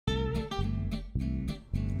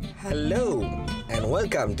Hello and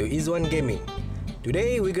welcome to Izwan Gaming.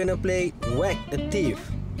 Today we're gonna play Whack the Thief.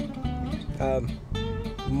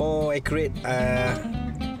 More accurate,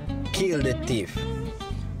 Kill the Thief.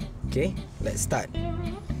 Okay, let's start.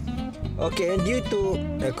 Okay, and due to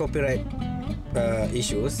copyright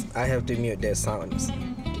issues, I have to mute their sounds.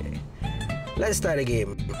 Okay, let's start the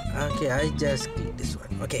game. Okay, I just click this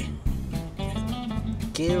one. Okay,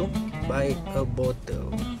 kill by a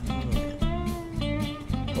bottle.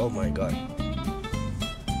 Oh my god.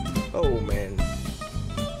 Oh man.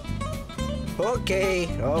 Okay.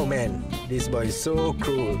 Oh man. This boy is so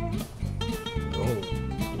cruel. Oh,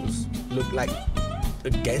 look like a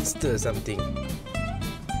gangster or something.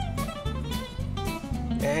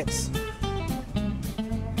 Next.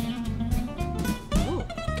 Oh,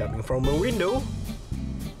 coming from a window.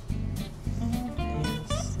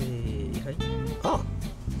 Let's see. Oh,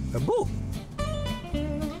 a book.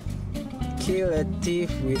 Kill a thief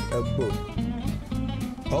with a book.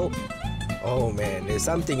 Oh man, there's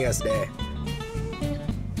something else there.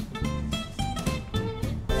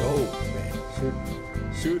 Oh man,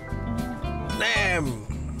 shoot. Damn.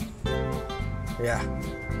 Yeah.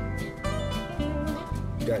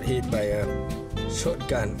 Got hit by a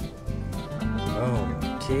shotgun.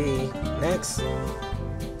 Okay, next.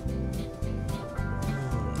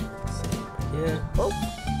 Yeah. Oh,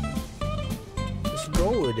 let's go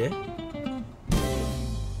over there.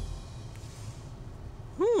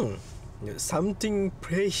 There's something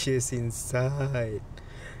precious inside.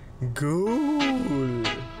 Gold.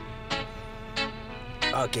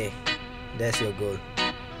 Okay, that's your goal.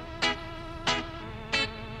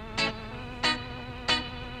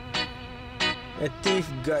 A thief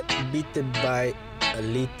got beaten by a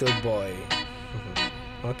little boy.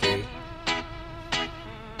 Okay.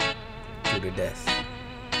 To the death.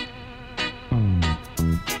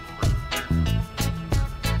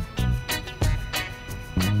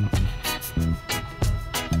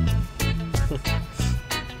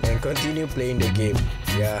 Continue playing the game.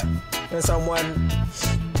 Yeah. When someone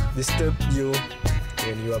disturb you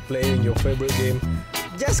when you are playing your favorite game,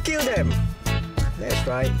 just kill them. That's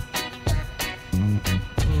right.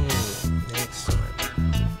 Next one.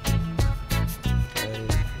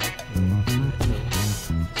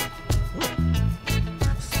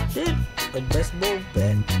 Still a baseball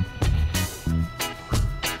bat.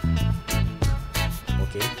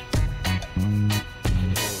 Okay.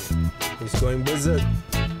 He's going berserk.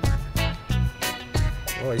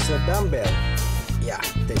 Oh, it's a dumbbell. Yeah,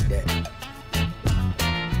 take that.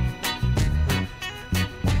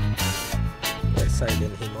 Let's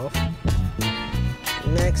silence him off.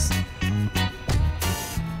 Next.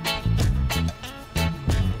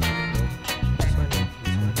 This one.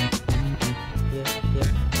 Yeah.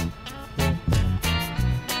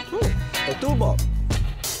 A toolbox.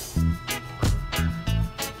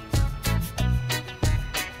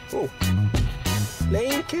 Oh,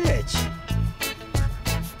 playing catch.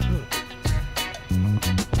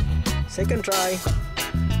 Second try.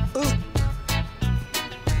 Ooh.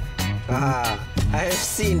 I have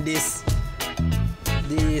seen this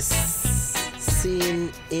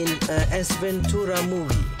scene in a S. Ventura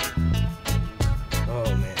movie.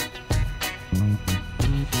 Oh man.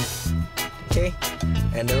 Okay,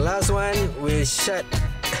 and the last one will shut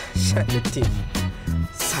the thief.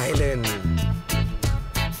 Silent.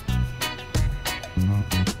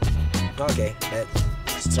 Okay,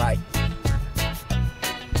 let's try.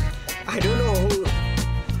 I don't know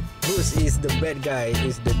who is the bad guy.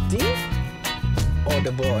 Is the thief or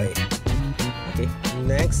the boy? Okay,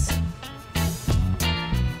 next.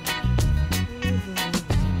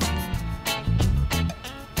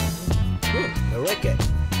 A racket.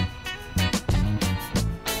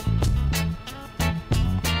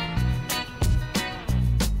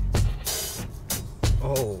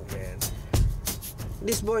 Oh man,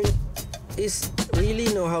 this boy is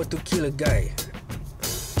really know how to kill a guy.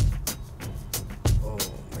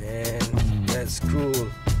 That's cruel.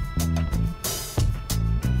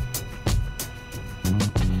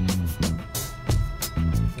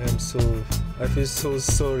 I feel so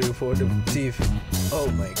sorry for the thief. Oh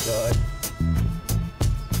my god.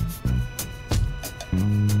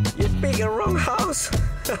 You picked a wrong house.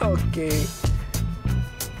 Okay.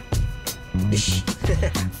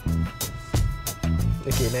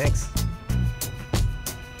 Okay, next.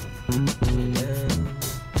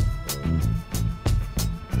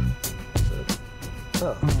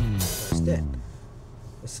 Oh, what's that?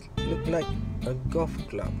 It looks like a golf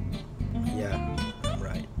club. Yeah, I'm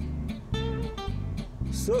right.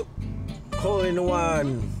 So, hole in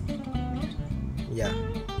one. Yeah,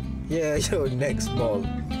 your next ball.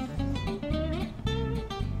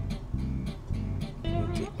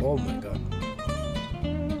 Oh my god.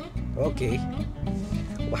 Okay.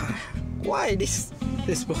 Why this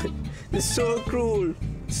boy is so cruel,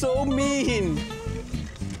 so mean?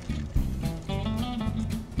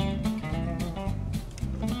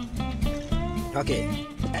 Okay,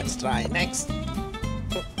 let's try next.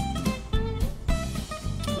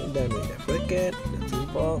 Then we have bucket, the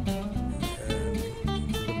toolbox, and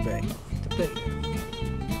the bag.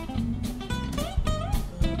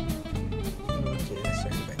 Okay, let's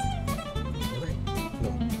try the bag. The bag?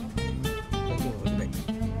 No. Nothing about the bag.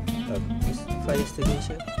 This fire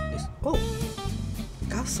extinguisher. This. Oh!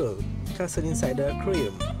 Castle. Castle inside the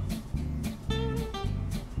aquarium.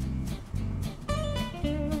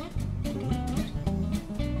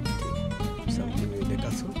 Something with the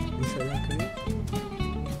castle inside the aquarium.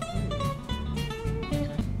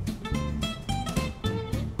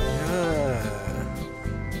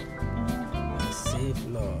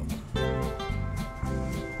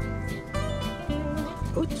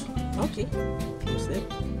 Okay, close it.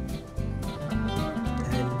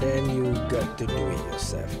 And then you got to do it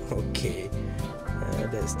yourself. Okay,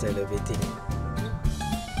 that's everything.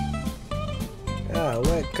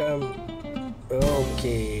 Welcome.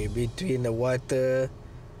 Okay, between the water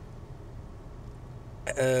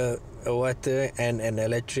and an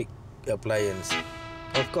electric appliance.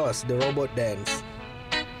 Of course, the robot dance.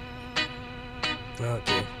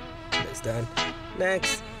 Okay, that's done.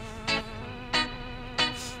 Next.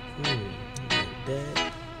 This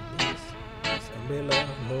umbrella,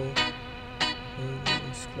 no.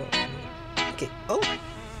 Okay, oh!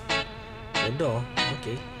 The door,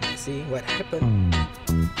 okay. Let's see what happened.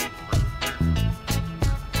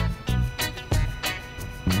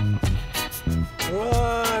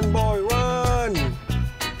 Run, boy, run!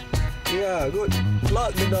 Yeah, good.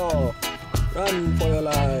 Lock the door. Run for your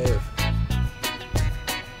life.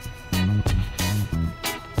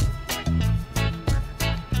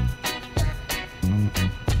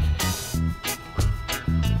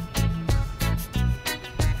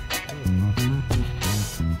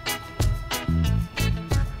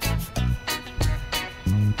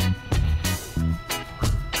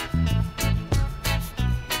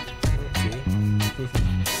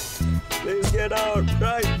 Please get out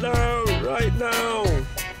right now, right now.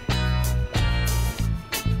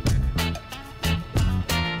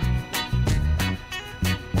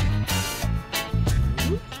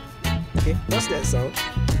 Okay, what's that sound?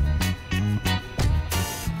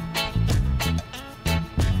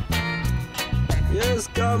 Yes,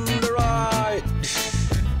 come the ride.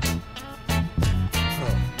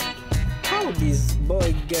 Oh. How this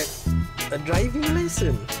boy get a driving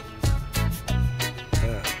license?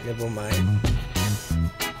 Never mind.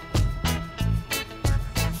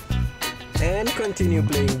 And continue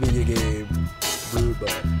playing video game.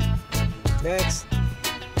 Goodbye. Next.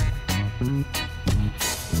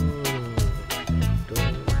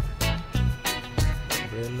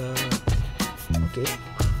 Umbrella. Okay.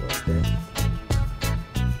 What's that?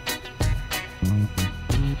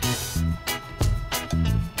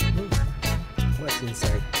 What's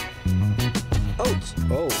inside? Ouch!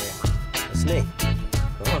 Oh man. A snake.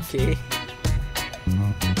 Okay.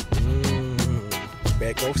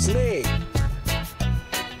 Bag of snake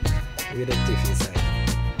with a teeth inside.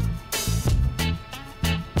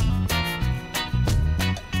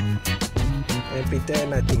 And pretend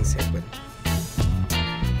nothing's happened.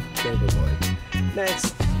 Clever boy.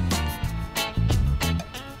 Next.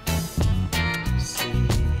 See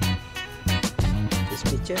this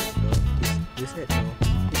picture? No. This head? No.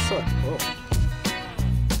 This sword? Oh.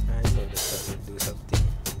 I know the sword will do something.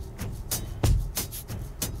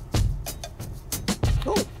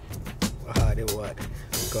 Oh! That's what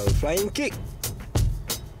we call flying kick.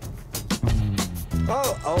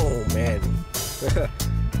 Oh man.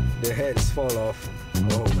 The heads fall off.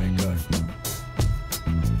 Oh my god.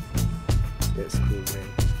 That's cool,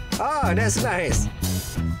 man. That's nice.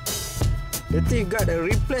 The thief got a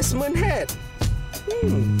replacement head.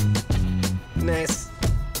 Nice.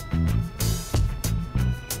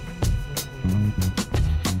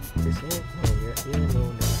 This head?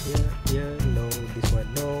 No, no, this one,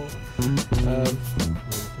 no.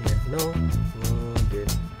 No.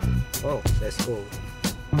 Good. Oh, let's go.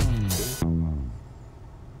 Okay.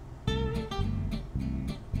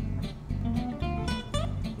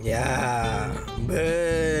 Yeah,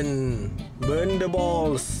 burn the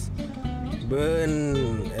balls,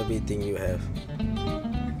 burn everything you have.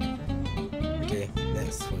 Okay,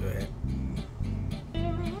 next for your head.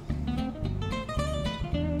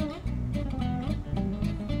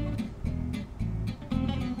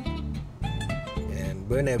 And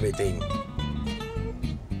burn everything.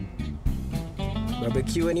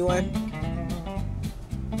 Barbecue, anyone?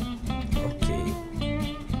 Okay.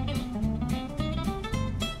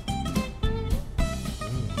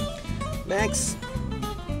 Next.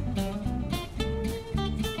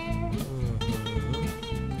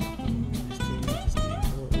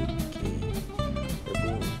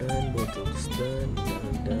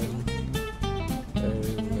 Done.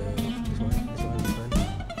 This one.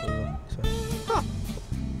 Huh.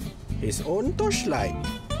 His own torchlight.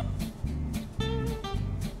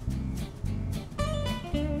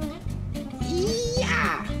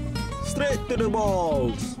 Yeah! Straight to the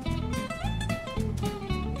balls.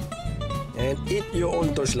 And eat your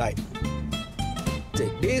own torchlight.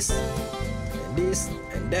 Take this, and this,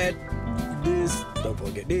 and that. This. Don't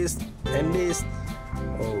forget this, and this.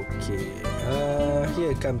 Okay.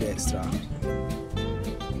 Here come the extra.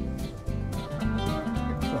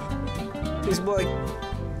 Oh, this boy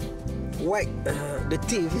whack the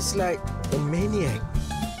thief is like a maniac.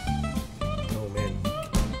 Oh man,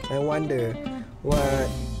 I wonder what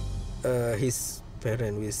his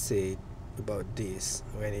parent will say about this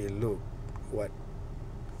when he look what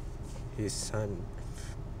his son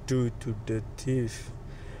do to the thief.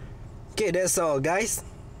 Okay, that's all, guys.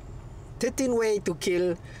 13 ways to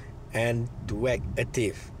kill and to whack a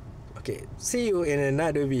thief. Okay, see you in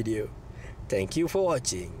another video. Thank you for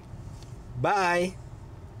watching. Bye.